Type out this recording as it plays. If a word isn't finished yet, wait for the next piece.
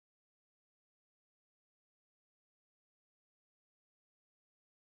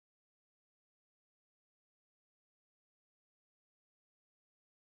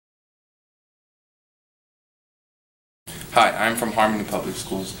Hi, I'm from Harmony Public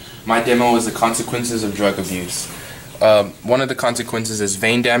Schools. My demo is the consequences of drug abuse. One of the consequences is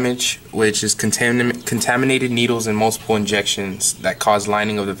vein damage, which is contaminated needles and multiple injections that cause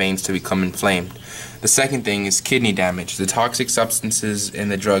lining of the veins to become inflamed. The second thing is kidney damage. The toxic substances in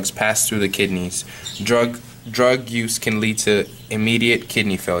the drugs pass through the kidneys. Drug use can lead to immediate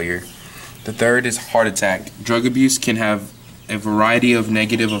kidney failure. The third is heart attack. Drug abuse can have a variety of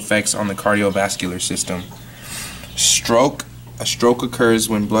negative effects on the cardiovascular system. Stroke. A stroke occurs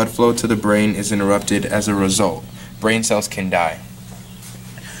when blood flow to the brain is interrupted. As a result, brain cells can die.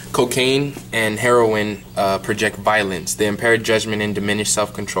 Cocaine and heroin project violence. The impaired judgment and diminished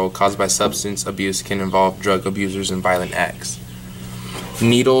self-control caused by substance abuse can involve drug abusers in violent acts.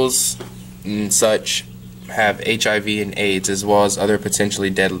 Needles and such have HIV and AIDS, as well as other potentially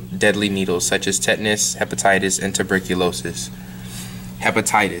deadly needles such as tetanus, hepatitis, and tuberculosis.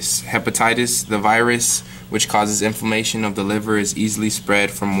 Hepatitis, the virus which causes inflammation of the liver, is easily spread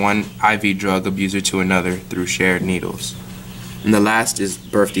from one IV drug abuser to another through shared needles. And the last is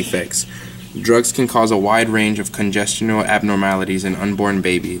birth defects. Drugs can cause a wide range of congestional abnormalities in unborn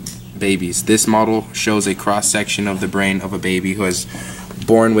babies. This model shows a cross-section of the brain of a baby who is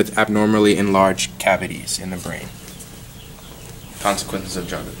born with abnormally enlarged cavities in the brain. Consequences of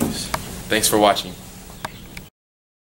drug abuse. Thanks for watching.